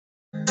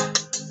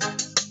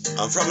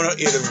I'm from an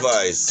hear the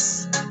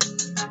voice.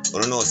 I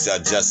don't know, say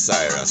just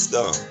Cyrus,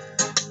 though.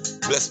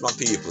 Bless my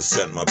people,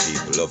 strength my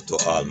people, love to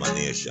all my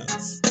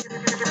nations.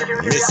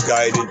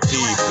 Misguided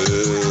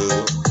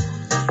people,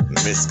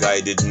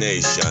 misguided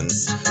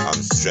nations.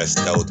 I'm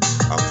stressed out,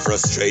 I'm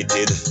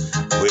frustrated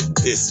with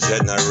this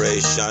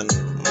generation.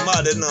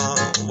 Mad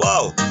enough,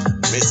 wow.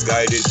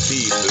 Misguided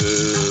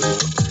people,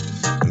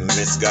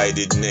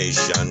 misguided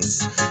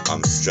nations.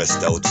 I'm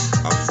stressed out,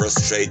 I'm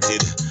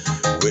frustrated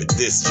with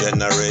this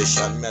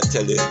generation. Me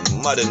tell you,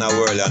 mad in the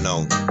world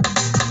now.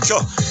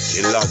 Sure,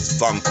 killers,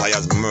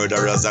 vampires,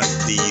 murderers and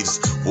thieves,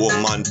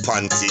 woman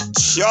panty.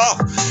 Sure,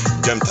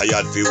 them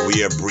tired fi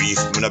wear brief.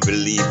 Me not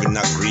believe in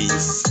a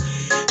grief.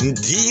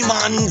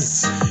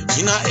 Demons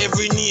in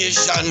every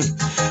nation.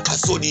 I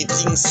saw the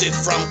things said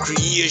from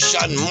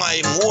creation.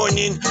 My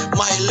mourning,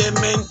 my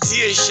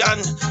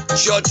lamentation,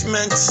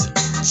 judgment.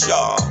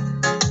 Sure.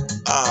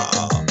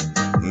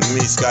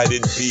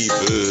 Misguided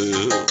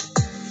people,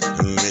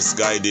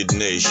 misguided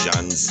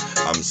nations.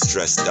 I'm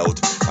stressed out,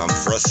 I'm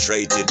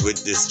frustrated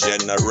with this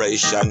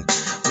generation.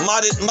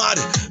 Mad,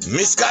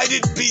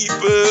 misguided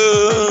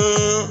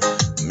people,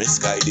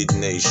 misguided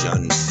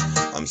nations.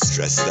 I'm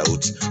stressed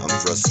out, I'm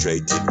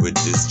frustrated with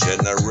this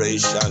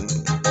generation.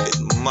 It's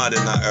mad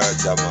in the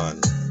earth, man.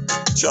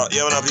 Sure,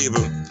 you know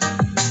people.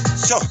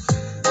 Sure,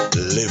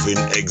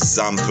 living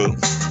example.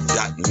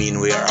 That mean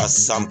we are a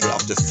sample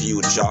of the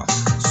future.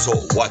 So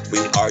what we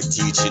are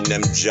teaching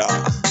them, Jah,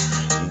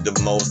 the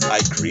Most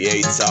High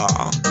Creator,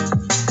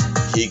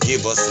 He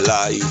give us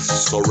life,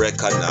 so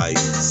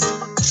recognize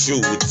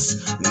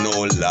truth,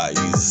 no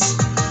lies.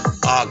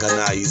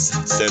 Organize,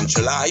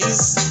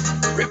 centralize,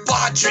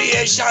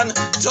 repatriation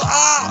to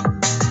all.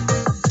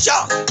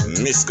 Jah,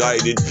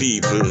 misguided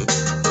people,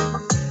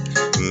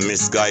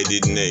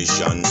 misguided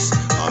nations.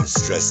 I'm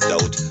stressed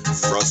out,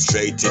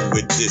 frustrated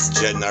with this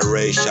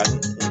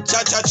generation.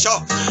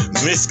 Cha-cha-cha,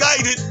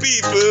 misguided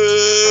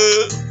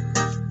people,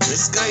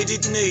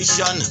 misguided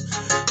nation.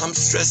 I'm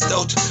stressed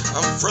out,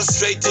 I'm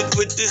frustrated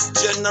with this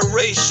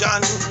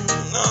generation.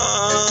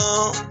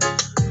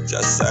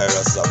 Just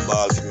Cyrus a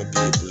ball for my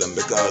people, and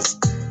because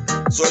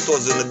so it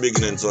was in the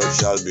beginning, so it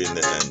shall be in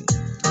the end.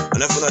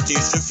 And if we not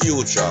teach the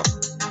future,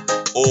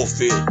 how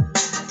to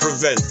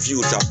prevent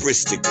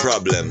futuristic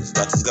problems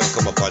that is gonna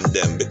come upon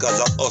them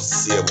because of us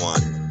same one,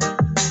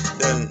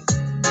 then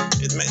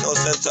it make no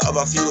sense to have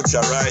a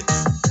future, right?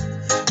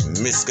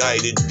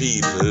 Misguided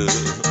people,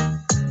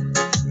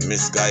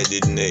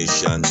 misguided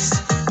nations.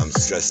 I'm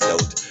stressed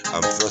out,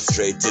 I'm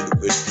frustrated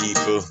with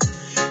people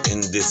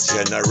in this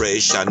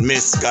generation.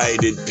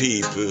 Misguided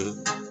people,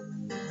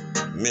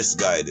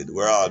 misguided.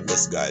 We're all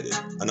misguided.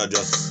 And not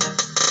just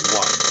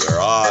one, we're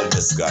all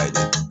misguided.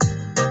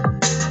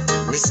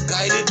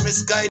 Misguided.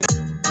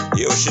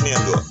 Yeah, what's your name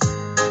though?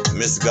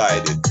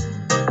 Misguided.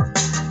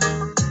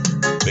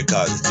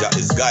 Because Jah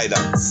is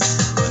guidance,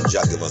 and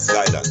Jah give us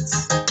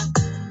guidance.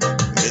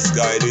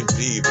 Misguided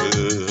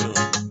people,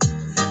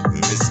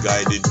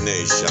 misguided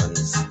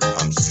nations.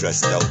 I'm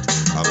stressed out,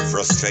 I'm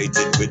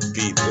frustrated with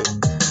people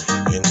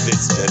in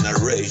this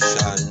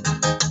generation.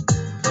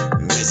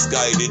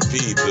 Misguided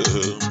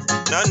people.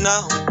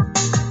 Now,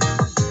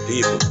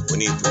 people, we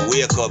need to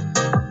wake up.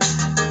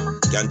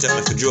 Can't tell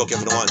me for joke if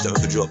you don't want to tell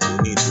me for joke.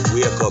 We need to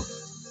wake up.